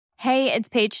Hey, it's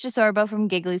Paige DeSorbo from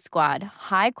Giggly Squad.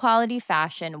 High quality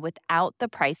fashion without the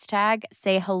price tag.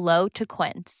 Say hello to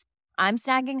Quince. I'm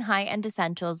snagging high-end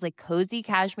essentials like cozy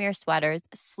cashmere sweaters,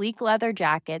 sleek leather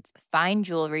jackets, fine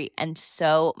jewelry, and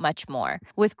so much more.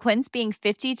 With Quince being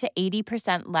 50 to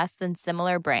 80% less than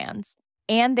similar brands.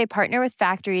 And they partner with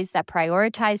factories that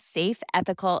prioritize safe,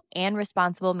 ethical, and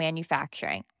responsible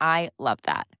manufacturing. I love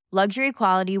that. Luxury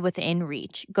quality within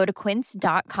reach. Go to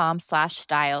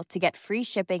quince.com/style to get free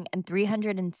shipping and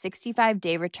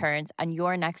 365-day returns on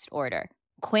your next order.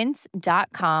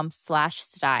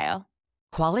 Quince.com/style.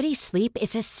 Quality sleep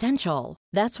is essential.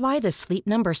 That's why the Sleep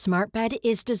Number Smart Bed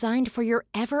is designed for your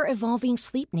ever-evolving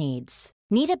sleep needs.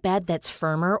 Need a bed that's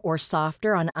firmer or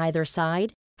softer on either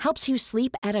side? Helps you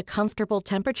sleep at a comfortable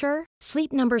temperature?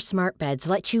 Sleep Number Smart Beds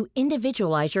let you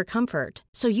individualize your comfort,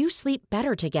 so you sleep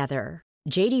better together.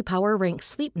 J.D. Power ranks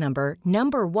Sleep Number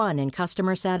number 1 in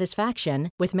customer satisfaction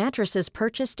with mattresses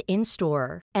purchased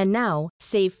in-store. And now,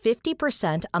 save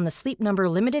 50% on the Sleep Number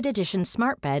Limited Edition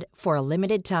Smart Bed for a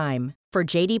limited time. For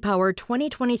J.D. Power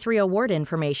 2023 award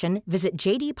information, visit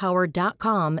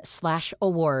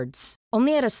jdpower.com/awards.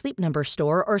 Only at a Sleep Number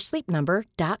store or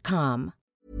sleepnumber.com.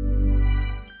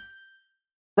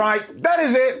 Right, that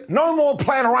is it. No more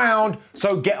playing around,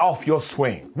 so get off your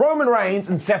swing. Roman Reigns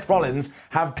and Seth Rollins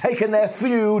have taken their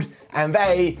feud and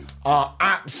they are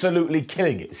absolutely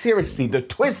killing it. Seriously, the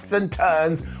twists and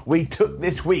turns we took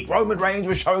this week. Roman Reigns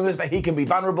was showing us that he can be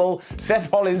vulnerable.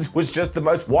 Seth Rollins was just the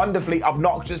most wonderfully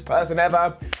obnoxious person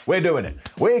ever. We're doing it.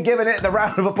 We're giving it the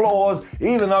round of applause,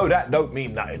 even though that don't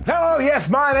mean nothing. Hello, yes,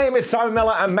 my name is Simon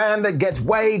Miller, a man that gets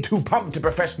way too pumped to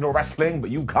professional wrestling,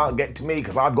 but you can't get to me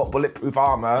because I've got bulletproof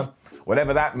armor,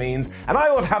 whatever that means. And I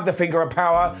always have the finger of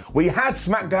power. We had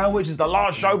SmackDown, which is the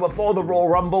last show before the Royal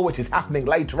Rumble, which is happening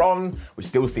later on, which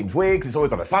still seems weird because it's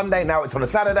always on a Sunday. Now it's on a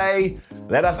Saturday.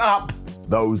 Let us up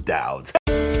those doubts.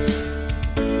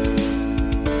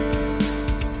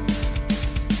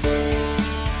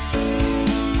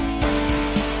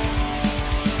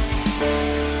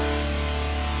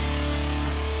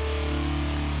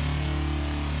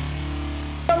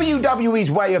 WWE's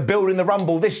way of building the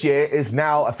Rumble this year is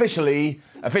now officially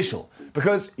official.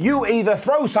 Because you either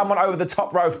throw someone over the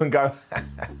top rope and go,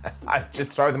 I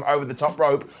just throw them over the top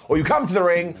rope, or you come to the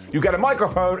ring, you get a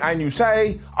microphone, and you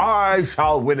say, I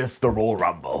shall win us the Royal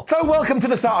Rumble. So welcome to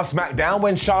the start of SmackDown,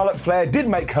 when Charlotte Flair did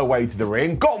make her way to the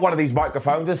ring, got one of these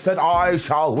microphones and said, I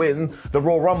shall win the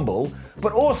Royal Rumble,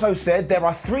 but also said there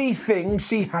are 3 things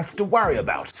she has to worry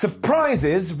about.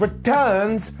 Surprises,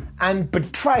 returns, and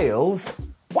betrayals.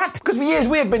 What? Because for years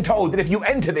we have been told that if you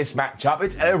enter this matchup,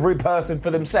 it's every person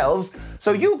for themselves,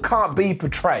 so you can't be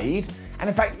betrayed. And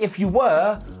in fact, if you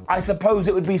were, I suppose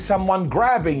it would be someone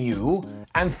grabbing you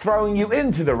and throwing you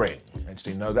into the ring.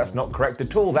 Actually, no, that's not correct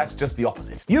at all. That's just the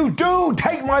opposite. You do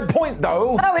take my point,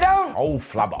 though. No, we don't. Oh,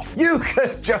 flub off. You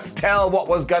could just tell what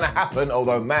was going to happen,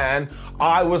 although, man,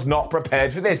 I was not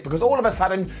prepared for this, because all of a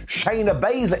sudden, Shayna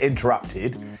Baszler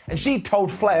interrupted, and she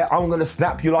told Flair, I'm going to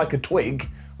snap you like a twig,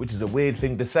 which is a weird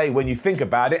thing to say when you think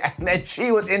about it, and then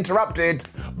she was interrupted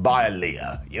by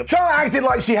Aaliyah. Yep. Charlotte acted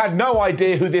like she had no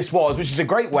idea who this was, which is a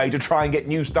great way to try and get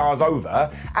new stars over,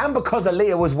 and because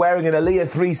Aaliyah was wearing an Aaliyah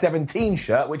 317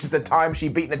 shirt, which is the time she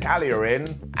beat Natalya in,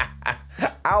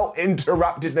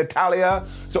 out-interrupted Natalya,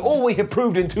 so all we have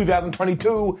proved in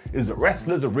 2022 is that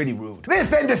wrestlers are really rude. This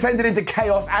then descended into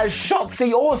chaos as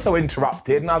Shotzi also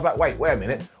interrupted, and I was like, wait a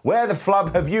minute, where the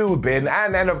flub have you been?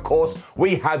 And then, of course,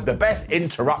 we had the best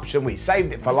interruption. We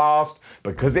saved it for last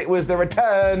because it was the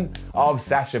return of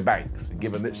Sasha Banks.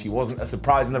 Given that she wasn't a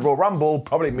surprise in the Royal Rumble,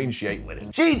 probably means she ain't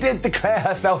winning. She did declare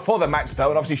herself for the match, though,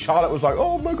 and obviously Charlotte was like,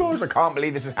 oh my gosh, I can't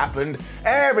believe this has happened.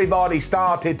 Everybody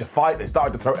started to fight. They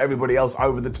started to throw everybody else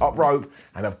over the top rope,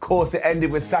 and of course it ended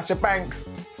with Sasha Banks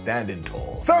standing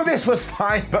tall. So this was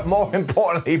fine, but more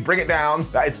importantly, bring it down,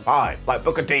 that is 5, like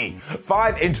Booker T.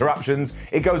 5 interruptions.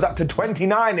 It goes up to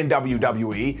 29 in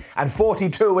WWE and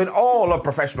 42 in all of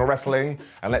professional wrestling.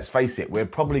 And let's face it, we're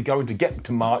probably going to get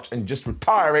to March and just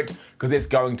retire it because it's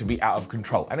going to be out of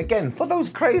control. And again, for those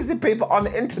crazy people on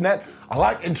the internet, I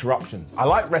like interruptions. I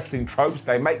like wrestling tropes.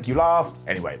 They make you laugh.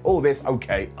 Anyway, all this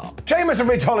okay up. Sheamus and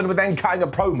Ridge Holland were then cutting a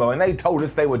promo and they told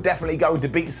us they were definitely going to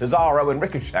beat Cesaro and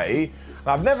Ricochet. And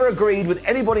I've never agreed with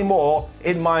anybody more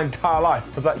in my entire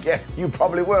life. I was like, yeah, you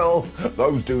probably will.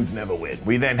 Those dudes never win.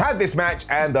 We then had this match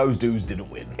and those dudes didn't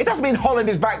win. It doesn't mean Holland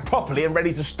is back properly and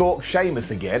ready to stalk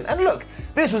Sheamus again. And look,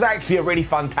 this was actually a really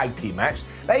fun tag team match.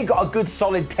 They got a good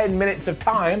solid 10 minutes of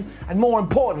time. And more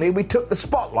importantly, we took the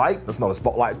spotlight. That's not a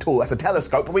spotlight at all. That's a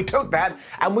telescope. But we took that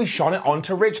and we shone it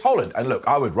onto Ridge Holland. And look,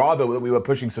 I would rather that we were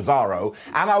pushing Cesaro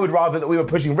and I would rather that we were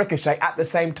pushing Ricochet at at the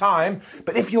same time.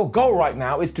 But if your goal right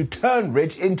now is to turn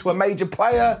Ridge into a major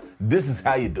player, this is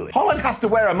how you do it. Holland has to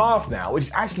wear a mask now, which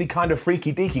is actually kind of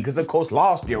freaky deaky because, of course,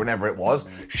 last year, whenever it was,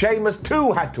 Sheamus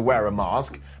too had to wear a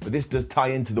mask. But this does tie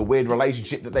into the weird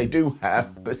relationship that they do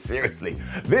have. But seriously,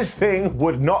 this thing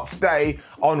would not stay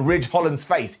on Ridge Holland's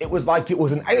face. It was like it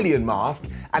was an alien mask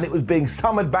and it was being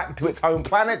summoned back to its home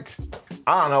planet.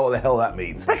 I don't know what the hell that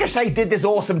means. Ricochet did this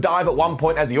awesome dive at one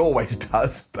point, as he always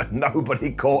does, but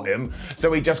nobody caught him,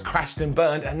 so he just crashed and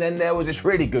burned. And then there was this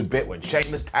really good bit when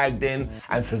Sheamus tagged in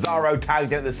and Cesaro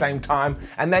tagged in at the same time,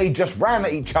 and they just ran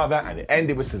at each other, and it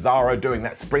ended with Cesaro doing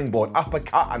that springboard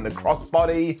uppercut and the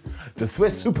crossbody. The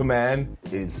Swiss Superman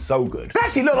is so good. It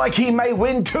actually looked like he may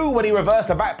win too when he reversed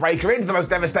the backbreaker into the most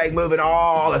devastating move in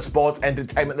all of sports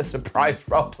entertainment, the surprise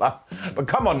roller. But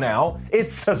come on now,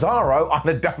 it's Cesaro on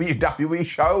a WWE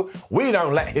show. We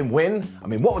don't let him win. I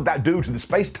mean, what would that do to the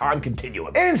space-time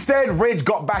continuum? Instead, Ridge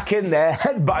got back in there,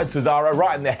 headbutted Cesaro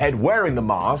right in the head wearing the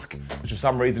mask, which for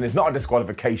some reason is not a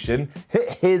disqualification,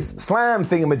 hit his slam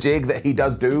thingamajig that he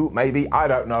does do, maybe, I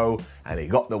don't know, and he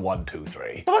got the 1, 2,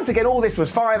 3. Once again, all this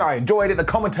was fine. I enjoyed it. The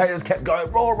commentators kept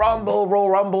going, Raw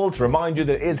Rumble, to remind you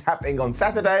that it is happening on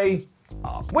Saturday.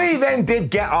 We then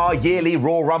did get our yearly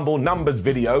Raw Rumble numbers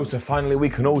video, so finally we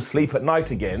can all sleep at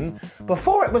night again,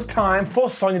 before it was time for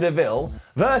Sonya Deville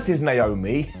versus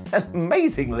Naomi, and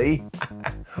amazingly,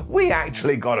 we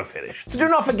actually got a finish. So do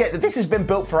not forget that this has been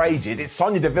built for ages. It's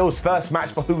Sonya Deville's first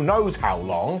match for who knows how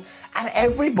long, and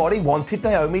everybody wanted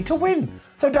Naomi to win.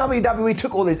 So WWE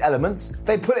took all these elements,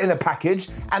 they put it in a package,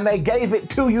 and they gave it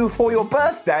to you for your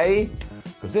birthday,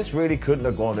 because this really couldn't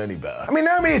have gone any better. I mean,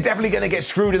 Naomi is definitely going to get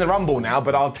screwed in the Rumble now,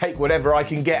 but I'll take whatever I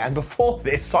can get. And before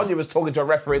this, Sonya was talking to a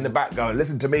referee in the back going,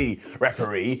 listen to me,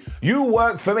 referee, you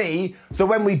work for me, so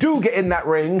when we do get in that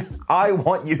ring, I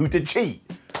want you to cheat.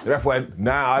 The ref went,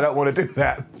 nah, I don't want to do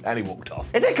that. And he walked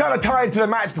off. It did kind of tie into the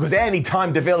match because any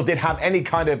time Deville did have any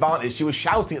kind of advantage, she was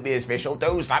shouting at the official,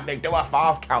 do something, do a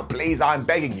fast count, please, I'm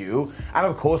begging you. And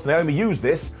of course, Naomi used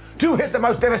this to hit the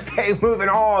most devastating move in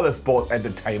all of sports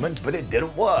entertainment, but it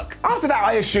didn't work. After that,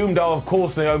 I assumed, oh, of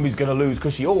course Naomi's going to lose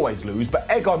because she always loses, but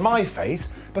egg on my face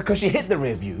because she hit the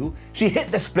rear view, she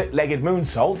hit the split-legged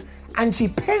moonsault, and she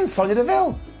pinned Sonya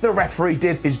Deville. The referee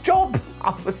did his job.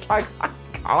 I was like, I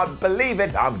can't believe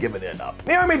it, I'm giving it up.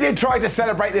 Naomi did try to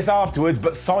celebrate this afterwards,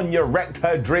 but Sonya wrecked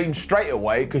her dream straight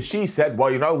away because she said, well,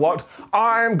 you know what?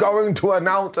 I'm going to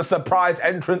announce a surprise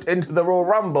entrant into the Royal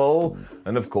Rumble.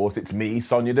 And of course, it's me,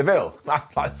 Sonya Deville.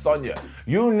 That's like, Sonya,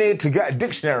 you need to get a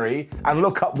dictionary and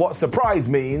look up what surprise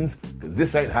means, because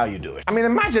this ain't how you do it. I mean,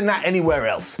 imagine that anywhere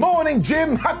else. Morning,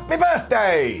 Jim, happy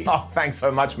birthday! Oh, thanks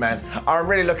so much, man. I'm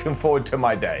really looking forward to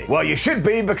my day. Well, you should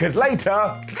be, because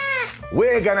later,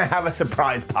 we're gonna have a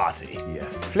surprise party. You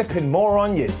flipping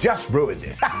moron, you just ruined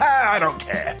it. I don't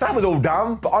care. So that was all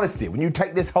dumb, but honestly, when you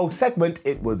take this whole segment,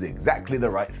 it was exactly the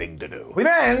right thing to do. We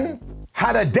then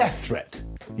had a death threat.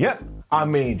 Yep. I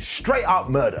mean, straight up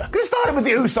murder. Because it started with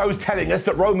the Usos telling us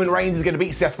that Roman Reigns is going to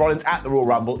beat Seth Rollins at the Royal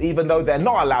Rumble, even though they're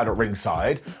not allowed at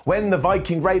ringside, when the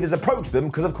Viking Raiders approached them,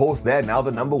 because of course they're now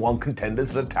the #1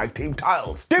 contenders for the tag team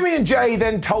titles. Jimmy and Jay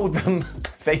then told them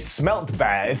they smelt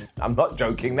bad. I'm not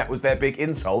joking, that was their big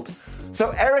insult.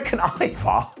 So Eric and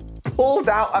Ivar pulled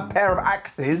out a pair of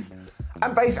axes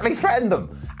and basically threatened them.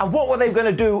 And what were they going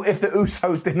to do if the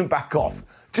Usos didn't back off?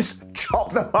 Just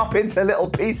chop them up into little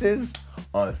pieces?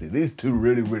 Honestly, these two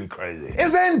really, really crazy. It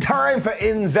was then time for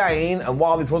In Zayn, and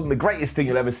while this wasn't the greatest thing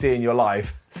you'll ever see in your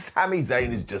life, Sami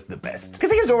Zayn is just the best.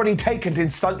 Because he was already taken to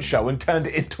his stunt show and turned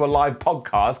it into a live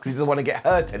podcast because he doesn't want to get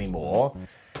hurt anymore.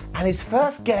 And his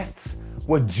first guests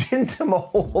were Jinder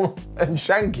Mahal and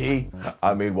Shanky.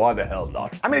 I mean, why the hell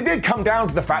not? I mean, it did come down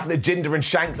to the fact that Jinder and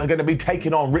Shanks are going to be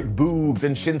taking on Rick Boogs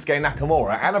and Shinsuke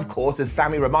Nakamura. And of course, as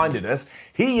Sami reminded us,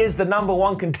 he is the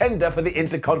 #1 contender for the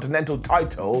Intercontinental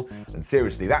title. And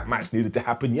seriously, that match needed to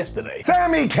happen yesterday.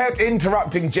 Sami kept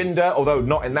interrupting Jinder, although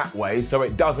not in that way, so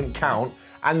it doesn't count.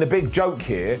 And the big joke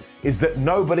here is that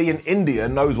nobody in India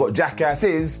knows what Jackass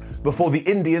is before the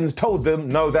Indians told them,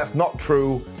 no, that's not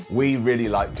true. We really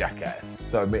like Jackass.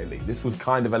 So admittedly, this was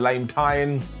kind of a lame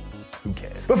tie-in. Who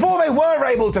cares? Before they were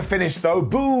able to finish though,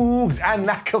 Boogs and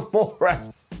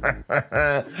Nakamura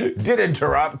did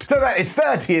interrupt. So that is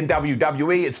 30 in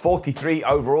WWE, it's 43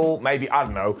 overall, maybe, I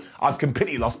don't know. I've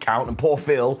completely lost count, and poor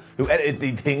Phil, who edited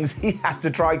these things, he had to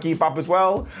try and keep up as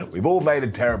well. We've all made a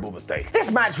terrible mistake.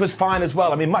 This match was fine as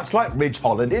well. I mean, much like Ridge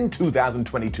Holland, in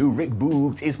 2022, Rick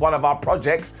Boogs is one of our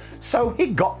projects, so he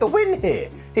got the win here.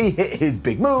 He hit his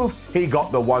big move, he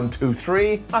got the 1, 2,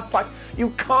 3. I was like, you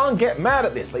can't get mad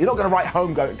at this. Like, you're not going to write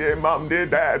home going, dear mum, dear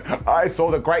dad, I saw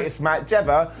the greatest match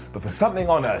ever, but for something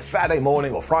on Saturday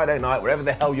morning or Friday night, wherever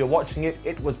the hell you're watching it,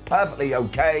 it was perfectly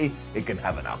okay. It can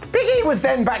have an up. Big E was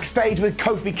then backstage with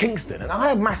Kofi Kingston, and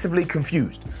I am massively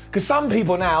confused. Because some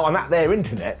people now on their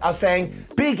internet are saying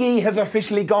Big E has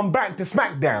officially gone back to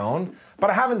SmackDown, but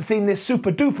I haven't seen this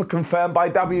super duper confirmed by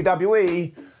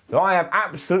WWE. So I have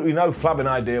absolutely no flubbing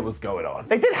idea what's going on.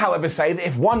 They did, however, say that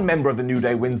if one member of the New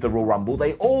Day wins the Royal Rumble,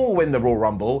 they all win the Royal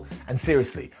Rumble. And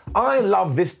seriously, I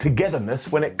love this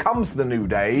togetherness when it comes to the New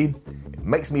Day. It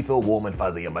makes me feel warm and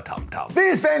fuzzy in my tum-tum.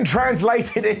 This then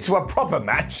translated into a proper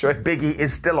match, so if Big E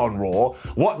is still on Raw,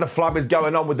 what the flub is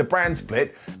going on with the brand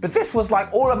split. But this was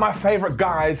like all of my favourite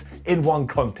guys in one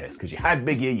contest, because you had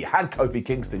Big E, you had Kofi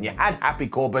Kingston, you had Happy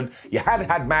Corbin, you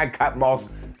had Madcap Moss.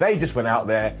 They just went out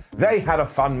there, they had a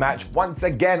fun match. Once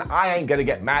again, I ain't gonna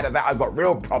get mad at that. I've got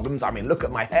real problems. I mean, look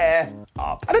at my hair.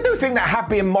 Up. And I do think that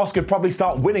Happy and Moss could probably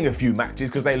start winning a few matches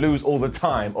because they lose all the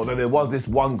time, although there was this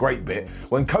one great bit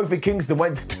when Kofi Kingston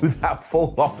went to do that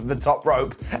fall off of the top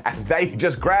rope and they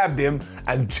just grabbed him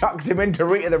and chucked him into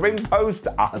the ring post.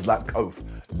 I was like, Kof,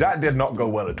 that did not go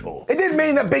well at all. It did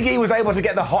mean that Big E was able to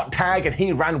get the hot tag and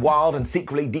he ran wild, and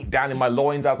secretly deep down in my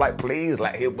loins I was like, please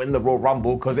let him win the Royal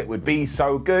Rumble because it would be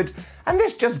so good. And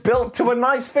this just built to a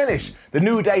nice finish. The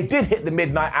New Day did hit the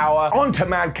midnight hour onto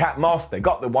Madcap Moss. They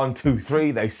got the 1, 2,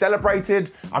 3. They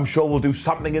celebrated. I'm sure we'll do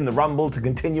something in the Rumble to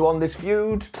continue on this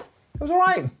feud. It was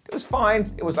alright. It was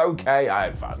fine. It was okay. I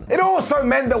had fun. It also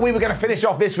meant that we were going to finish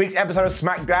off this week's episode of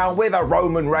SmackDown with a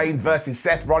Roman Reigns versus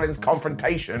Seth Rollins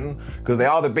confrontation, because they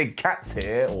are the big cats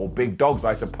here, or big dogs,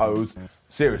 I suppose.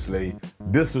 Seriously,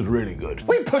 this was really good.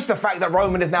 We pushed the fact that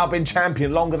Roman has now been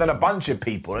champion longer than a bunch of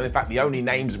people, and in fact the only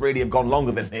names really have gone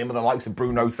longer than him are the likes of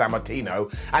Bruno Sammartino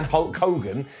and Hulk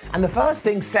Hogan. And the first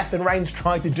thing Seth and Reigns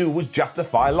tried to do was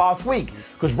justify last week,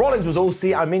 because Rollins was all,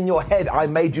 see, I'm in your head, I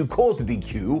made you cause the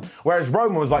DQ, whereas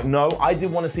Roman was like, no, I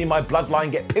didn't want to see my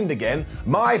bloodline get pinned again.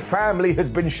 My family has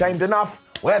been shamed enough.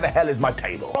 Where the hell is my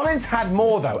table? Rollins had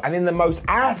more though, and in the most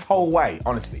asshole way.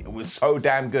 Honestly, it was so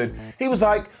damn good. He was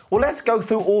like, well, let's go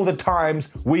through all the times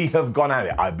we have gone at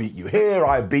it. I beat you here,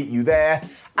 I beat you there.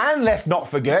 And let's not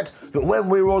forget that when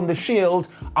we were on the Shield,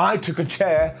 I took a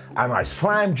chair and I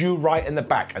slammed you right in the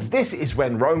back. And this is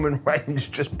when Roman Reigns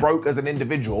just broke as an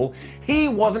individual. He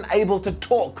wasn't able to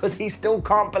talk because he still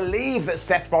can't believe that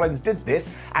Seth Rollins did this.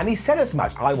 And he said as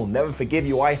much, I will never forgive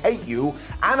you, I hate you.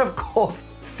 And of course,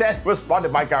 Seth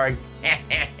responded by going,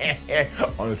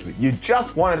 honestly, you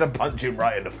just wanted to punch him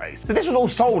right in the face. So this was all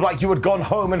sold like you had gone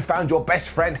home and found your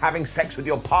best friend having sex with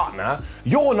your partner.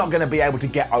 You're not going to be able to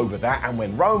get over that. And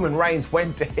when Roman Reigns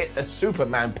went to hit the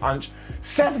Superman punch,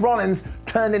 Seth Rollins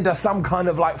turned into some kind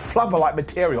of like flubber-like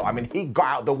material. I mean, he got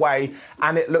out of the way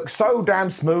and it looked so damn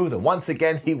smooth. And once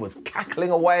again, he was cackling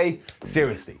away.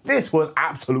 Seriously, this was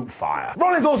absolute fire.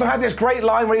 Rollins also had this great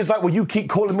line where he was like, well, you keep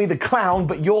calling me the clown,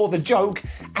 but you're the joke.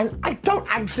 And I don't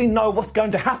actually know what's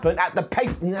going to happen at the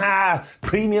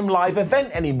premium live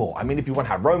event anymore. I mean, if you want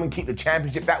to have Roman keep the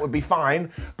championship, that would be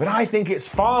fine. But I think it's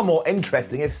far more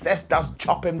interesting if Seth does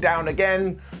chop him down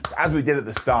again. So as we did at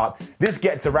the start, this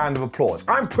gets a round of applause.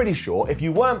 I'm pretty sure if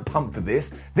you weren't pumped for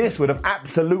this, this would have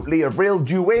absolutely reeled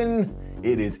you in.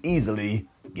 It is easily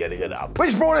getting it up.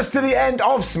 Which brought us to the end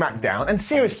of SmackDown, and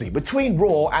seriously, between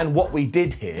Raw and what we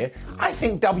did here, I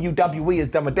think WWE has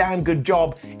done a damn good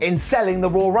job in selling the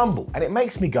Royal Rumble. And it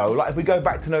makes me go, like if we go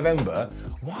back to November,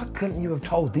 why couldn't you have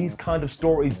told these kind of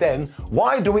stories then?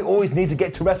 Why do we always need to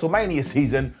get to WrestleMania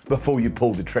season before you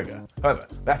pull the trigger? However,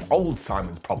 that's old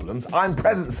Simon's problems. I'm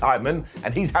present Simon,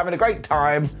 and he's having a great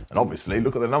time. And obviously,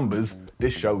 look at the numbers.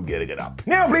 This show getting it up.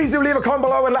 Now, please do leave a comment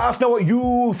below and let us know what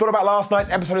you thought about last night's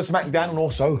episode of SmackDown, and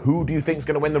also who do you think is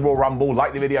going to win the Royal Rumble?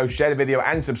 Like the video, share the video,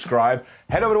 and subscribe.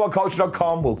 Head over to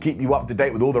whatculture.com. We'll keep you up to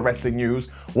date with all the wrestling news.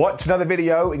 Watch another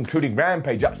video, including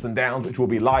Rampage Ups and Downs, which will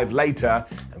be live later.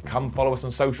 And come follow us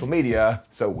on social media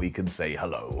so we can say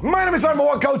hello. My name is Simon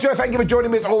What Culture. Thank you for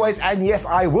joining me as always. And yes,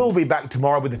 I will be back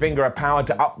tomorrow with the finger of power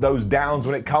to up those downs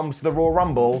when it comes to the Royal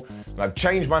Rumble. And I've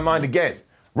changed my mind again.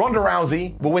 Ronda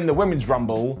Rousey will win the Women's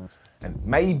Rumble, and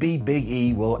maybe Big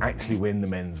E will actually win the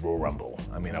Men's Royal Rumble.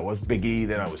 I mean, I was Big E,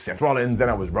 then I was Seth Rollins, then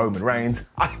I was Roman Reigns.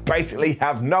 I basically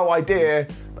have no idea,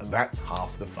 but that's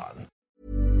half the fun.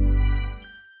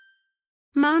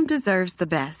 Mom deserves the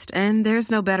best, and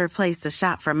there's no better place to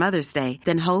shop for Mother's Day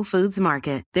than Whole Foods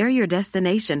Market. They're your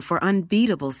destination for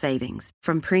unbeatable savings,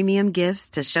 from premium gifts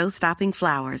to show-stopping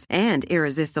flowers and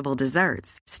irresistible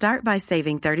desserts. Start by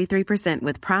saving 33%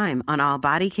 with Prime on all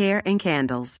body care and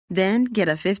candles. Then get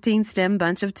a 15-stem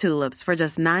bunch of tulips for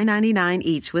just $9.99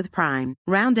 each with Prime.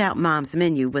 Round out Mom's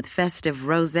menu with festive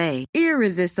rosé,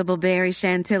 irresistible berry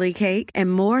chantilly cake,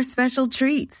 and more special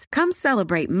treats. Come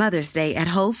celebrate Mother's Day at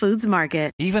Whole Foods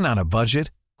Market. Even on a budget,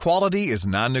 quality is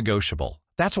non-negotiable.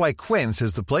 That's why Quince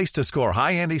is the place to score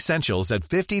high-end essentials at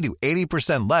 50 to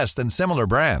 80% less than similar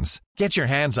brands. Get your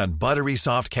hands on buttery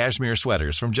soft cashmere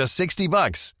sweaters from just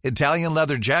 $60, Italian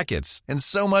leather jackets, and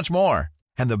so much more.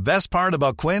 And the best part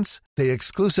about Quince, they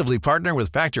exclusively partner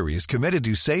with factories committed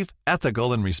to safe,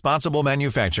 ethical, and responsible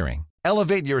manufacturing.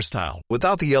 Elevate your style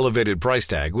without the elevated price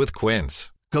tag with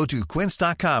Quince. Go to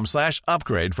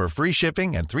quince.com/upgrade for free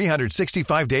shipping and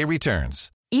 365-day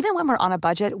returns. Even when we're on a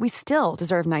budget, we still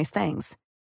deserve nice things.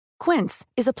 Quince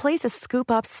is a place to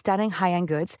scoop up stunning high-end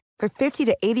goods for 50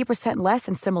 to 80% less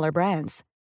than similar brands.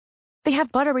 They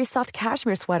have buttery soft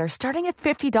cashmere sweaters starting at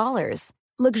 $50,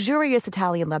 luxurious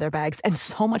Italian leather bags, and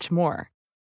so much more.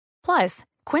 Plus,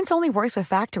 Quince only works with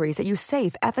factories that use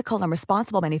safe, ethical, and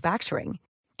responsible manufacturing.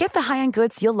 Get the high-end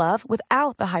goods you'll love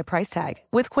without the high price tag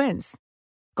with Quince.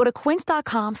 Go to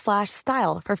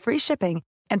quince.com/style for free shipping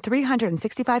and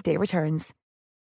 365-day returns.